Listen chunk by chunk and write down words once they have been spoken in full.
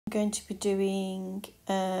going to be doing,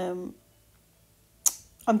 I'm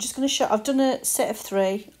just going to show, I've done a set of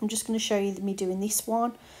 3. I'm just going to show you me doing this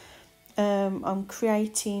one. I'm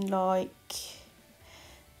creating like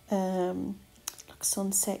a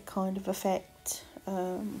sunset kind of effect,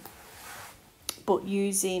 but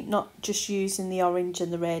using, not just using the orange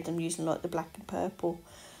and the red, I'm using like the black and purple.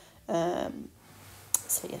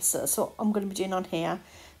 So yes, so that's what I'm going to be doing on here.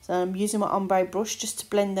 So I'm using my ombre brush just to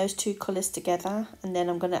blend those 2 colours together, and then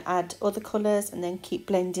I'm going to add other colours and then keep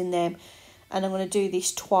blending them, and I'm going to do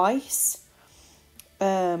this twice.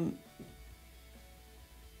 Yeah,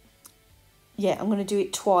 I'm going to do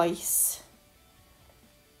it twice.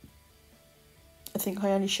 I think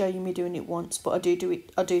I only show you me doing it once, but I do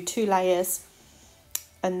it. I do 2 layers,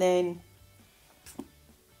 and then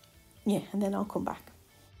yeah, and then I'll come back.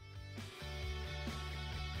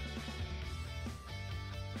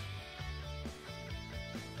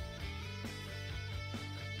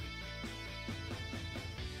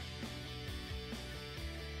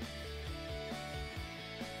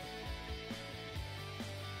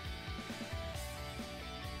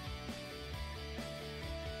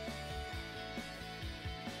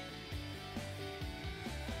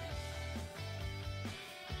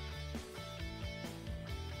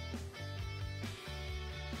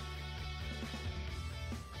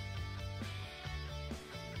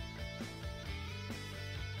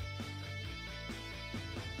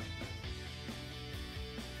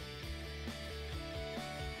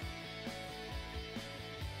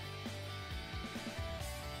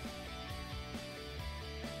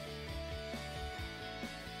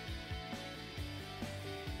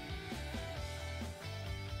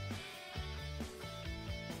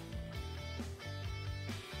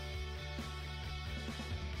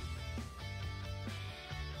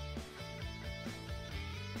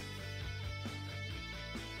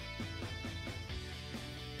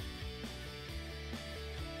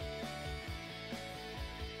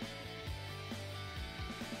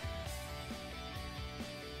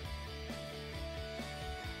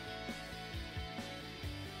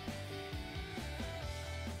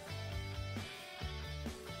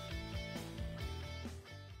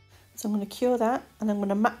 So I'm going to cure that, and I'm going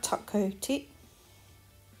to matte top coat it,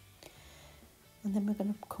 and then we're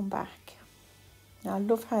going to come back. Now I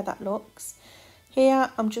love how that looks. Here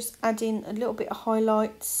I'm just adding a little bit of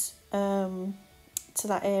highlights to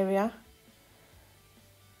that area.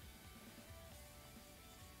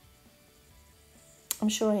 I'm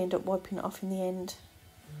sure I end up wiping it off in the end.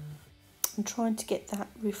 I'm trying to get that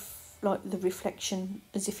like the reflection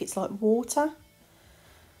as if it's like water.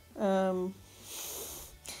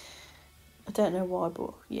 I don't know why,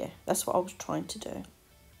 but yeah, that's what I was trying to do.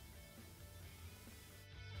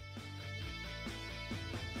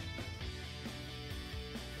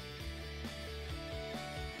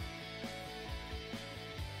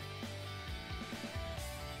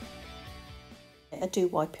 I do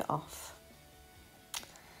wipe it off.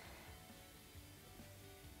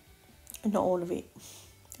 Not all of it.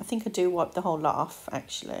 I think I do wipe the whole lot off,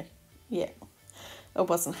 actually. Yeah, I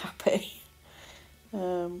wasn't happy.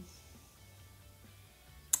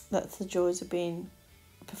 That's the joys of being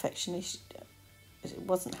a perfectionist. It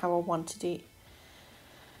wasn't how I wanted it.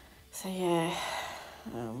 So yeah.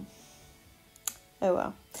 Oh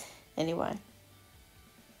well. Anyway.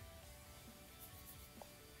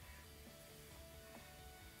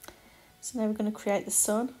 So now we're going to create the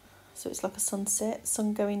sun. So it's like a sunset,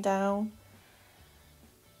 sun going down.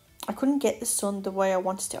 I couldn't get the sun the way I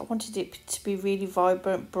wanted it. I wanted it to be really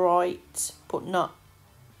vibrant, bright, but not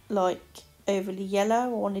like overly yellow. I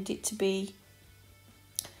wanted it to be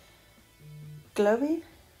glowing.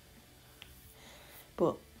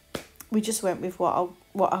 But we just went with what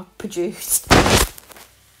I produced.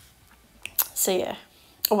 So yeah,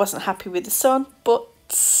 I wasn't happy with the sun, but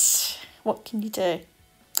what can you do?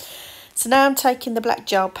 So now I'm taking the black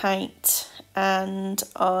gel paint and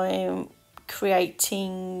I'm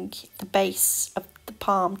creating the base of the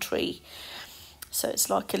palm tree. So it's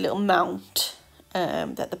like a little mount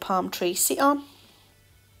that the palm trees sit on,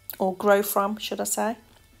 or grow from, should I say.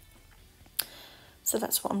 So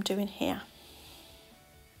that's what I'm doing here.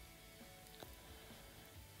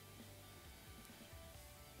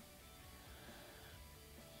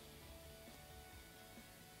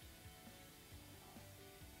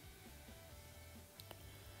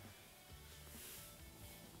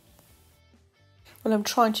 Well, I'm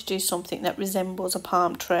trying to do something that resembles a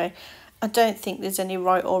palm tree. I don't think there's any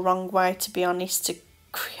right or wrong way, to be honest, to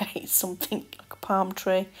create something like a palm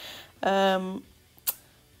tree. Yeah,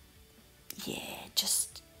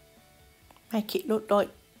 just make it look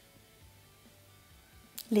like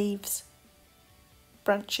leaves.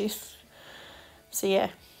 branches. So yeah,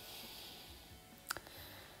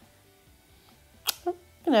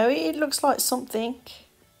 you know, it looks like something.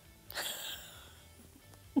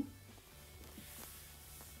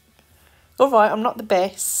 Alright, I'm not the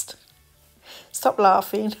best. Stop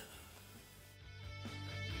laughing.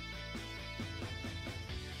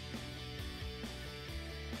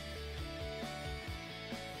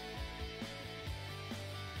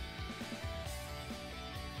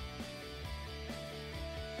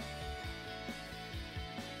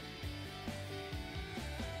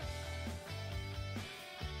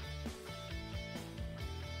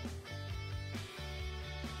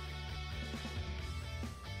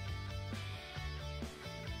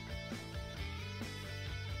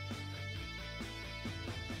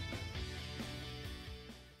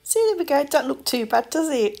 See, there we go. Don't look too bad, does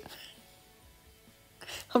it?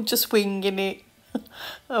 I'm just winging it.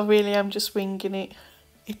 I really am just winging it.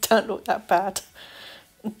 It don't look that bad.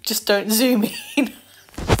 Just don't zoom in.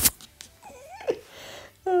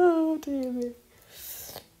 Oh dear me.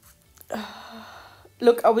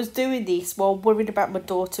 Look, I was doing this while worried about my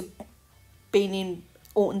daughter being in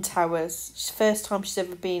Alton Towers. It's the first time she's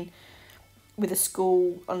ever been with a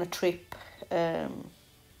school on a trip.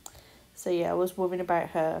 So yeah, I was worrying about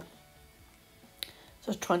her. So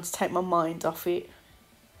I was trying to take my mind off it.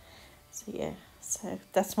 So yeah, so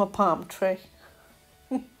that's my palm tree.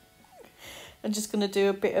 I'm just going to do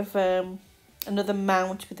a bit of another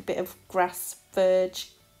mount with a bit of grass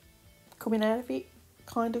verge coming out of it,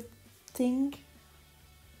 kind of thing.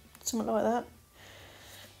 Something like that.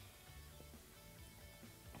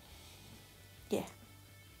 Yeah.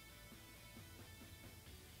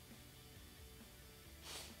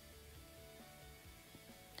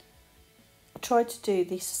 I tried to do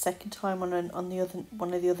this a second time on the other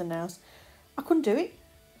one of the other nails. I couldn't do it.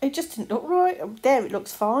 It just didn't look right. There it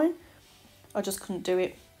looks fine. I just couldn't do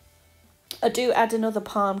it. I do add another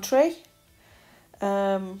palm tree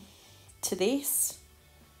to this.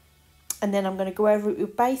 And then I'm going to go over it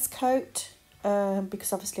with base coat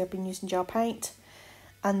because obviously I've been using gel paint.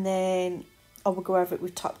 And then I will go over it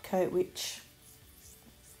with top coat, which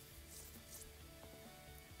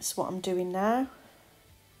is what I'm doing now.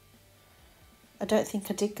 I don't think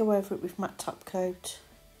I did go over it with matte top coat.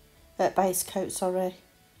 Base coat, sorry.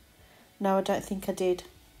 No, I don't think I did.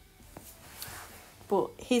 But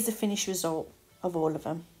here's the finished result of all of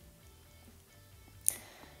them.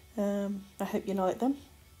 I hope you like them.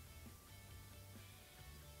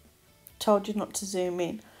 Told you not to zoom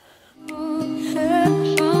in.